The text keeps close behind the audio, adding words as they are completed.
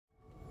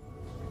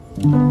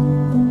My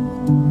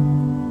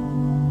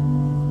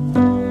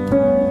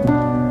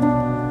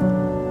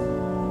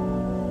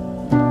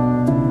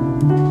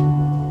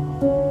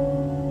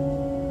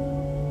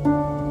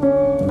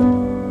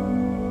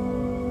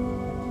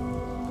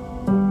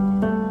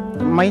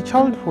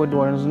childhood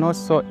was not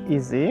so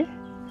easy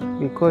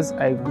because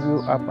I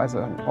grew up as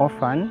an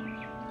orphan.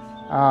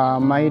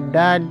 My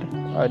dad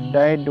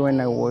died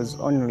when I was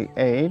only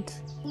 8,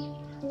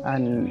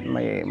 and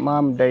my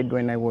mom died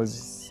when I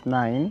was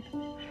 9.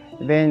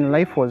 Then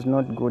life was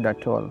not good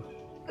at all.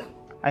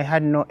 I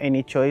had no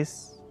any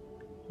choice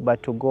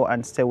but to go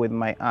and stay with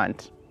my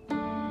aunt.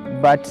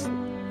 But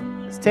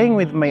staying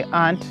with my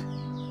aunt,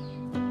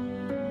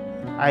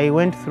 I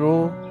went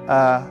through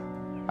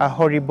a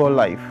horrible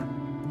life.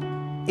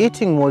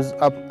 Eating was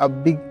a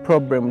big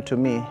problem to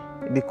me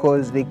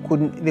because they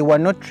were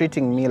not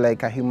treating me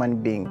like a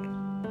human being.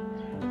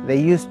 They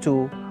used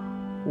to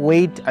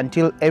wait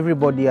until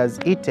everybody has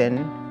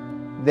eaten,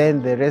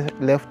 then the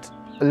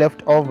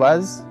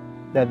leftovers,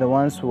 they're the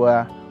ones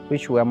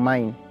which were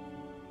mine.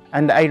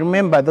 And I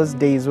remember those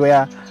days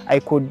where I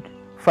could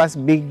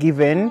first be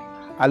given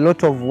a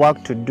lot of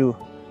work to do,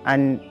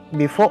 and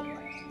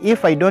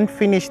if I don't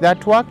finish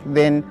that work,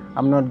 then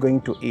I'm not going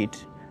to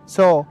eat.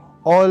 So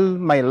all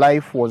my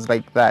life was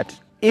like that.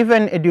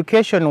 Even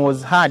education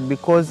was hard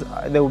because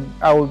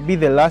I would be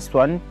the last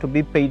one to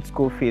be paid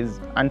school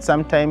fees, and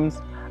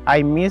sometimes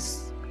I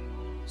miss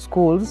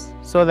schools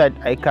so that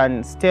I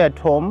can stay at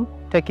home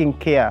taking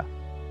care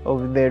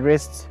of the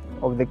rest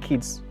of the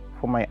kids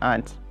for my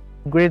aunt.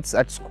 Grades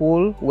at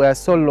school were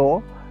so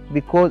low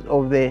because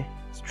of the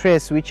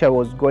stress which I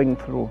was going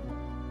through.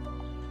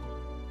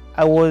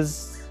 I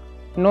was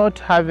not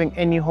having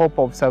any hope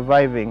of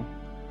surviving,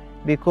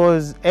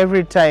 because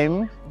every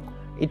time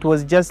it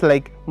was just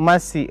like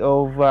mercy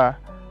of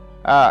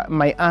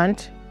my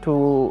aunt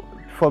for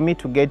me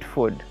to get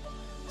food.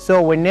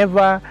 So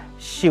whenever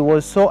she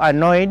was so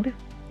annoyed,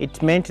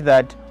 it meant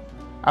that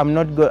I'm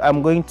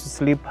going to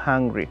sleep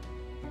hungry.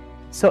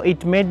 So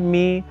it made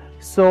me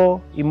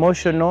so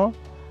emotional,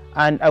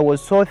 and I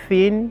was so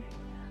thin,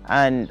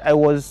 and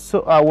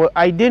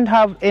I didn't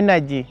have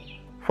energy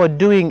for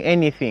doing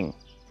anything.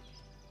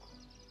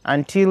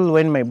 Until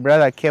when my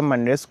brother came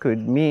and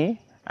rescued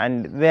me,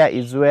 and there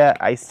is where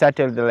I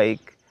started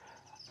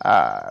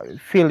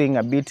feeling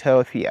a bit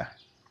healthier.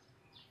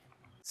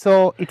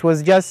 So it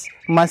was just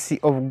mercy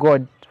of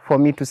God for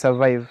me to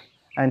survive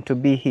and to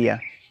be here.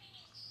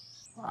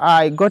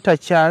 I got a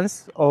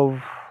chance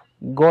of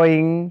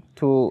going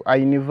to a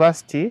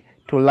university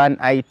to learn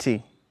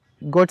IT.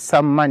 Got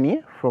some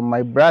money from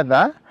my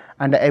brother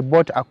and I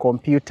bought a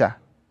computer.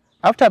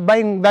 After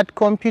buying that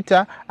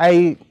computer,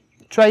 I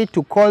tried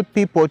to call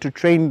people to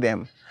train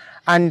them,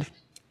 and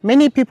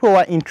many people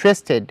were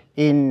interested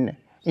in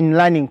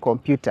learning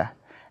computer.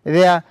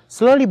 There,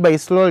 slowly by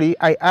slowly,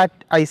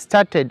 I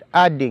started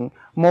adding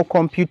more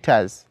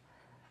computers,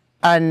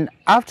 and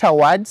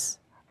afterwards,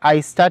 I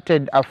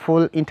started a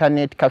full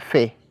internet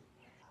cafe.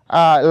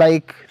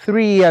 Like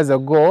 3 years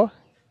ago,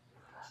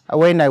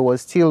 when I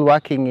was still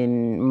working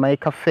in my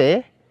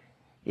cafe,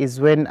 is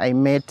when I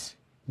met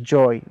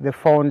Joy, the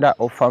founder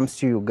of FARM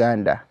STEW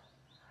Uganda.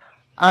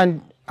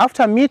 And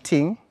after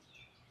meeting,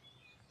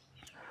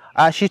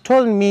 she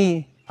told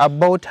me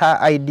about her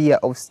idea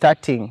of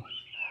starting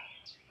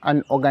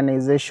an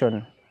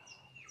organization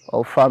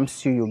of FARM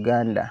STEW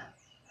Uganda.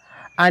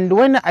 And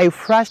when I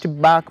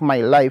flashed back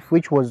my life,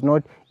 which was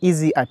not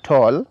easy at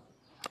all,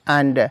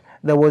 and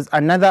there was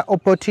another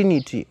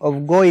opportunity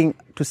of going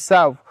to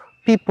serve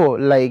people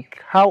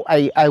like how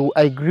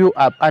I grew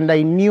up, and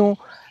I knew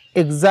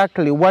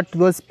exactly what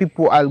those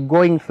people are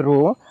going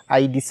through,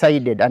 I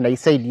decided, and I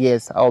said,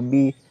 yes, I'll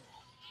be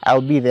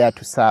there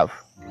to serve.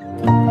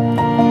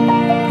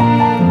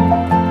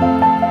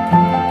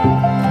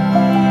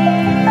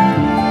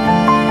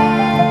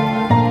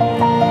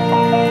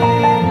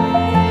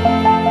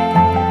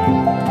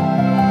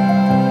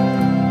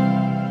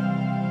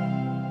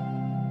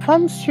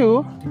 FARM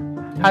STEW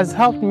has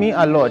helped me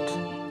a lot.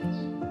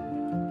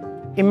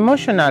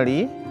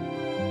 Emotionally,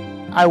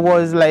 I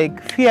was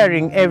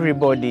fearing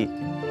everybody.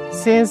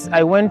 Since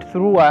I went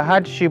through a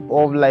hardship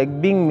of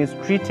being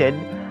mistreated,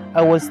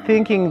 I was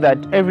thinking that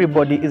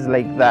everybody is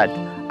like that.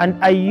 And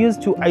I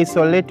used to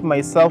isolate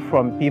myself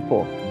from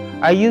people.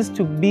 I used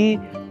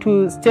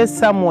to stay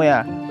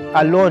somewhere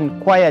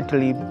alone,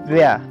 quietly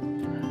there.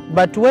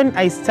 But when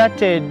I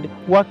started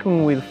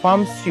working with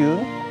FARM STEW,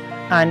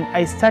 and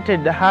I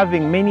started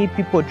having many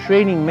people,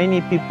 training many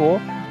people,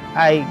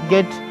 I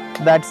get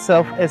that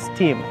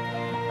self-esteem.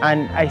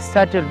 And I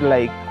started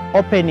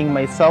opening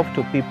myself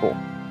to people.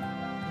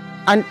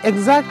 And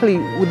exactly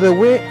the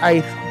way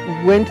I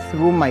went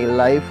through my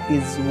life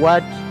is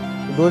what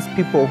those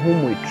people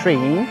whom we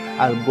train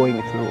are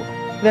going through.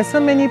 There are so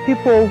many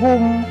people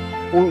whom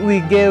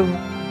we gave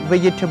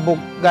vegetable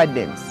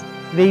gardens.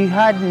 They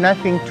had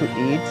nothing to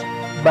eat,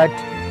 but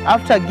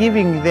after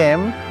giving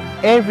them,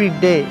 every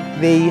day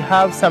they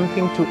have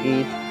something to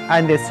eat,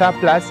 and the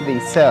surplus they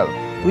sell,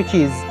 which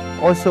is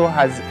also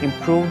has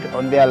improved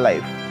on their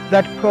life.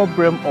 that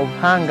problem of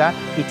hunger,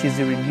 it is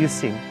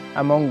reducing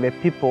among the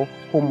people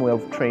whom we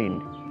have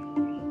trained.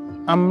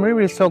 I'm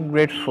really so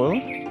grateful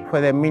for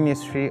the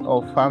ministry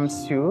of FARM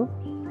STEW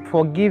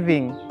for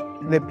giving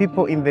the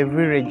people in the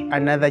village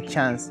another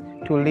chance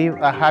to live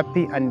a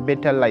happy and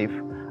better life,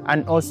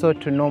 and also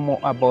to know more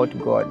about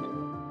God.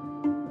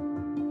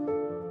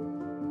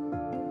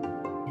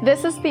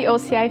 This is the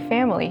OCI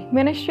family,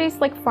 ministries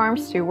like FARM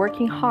STEW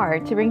working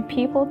hard to bring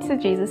people to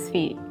Jesus'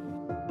 feet.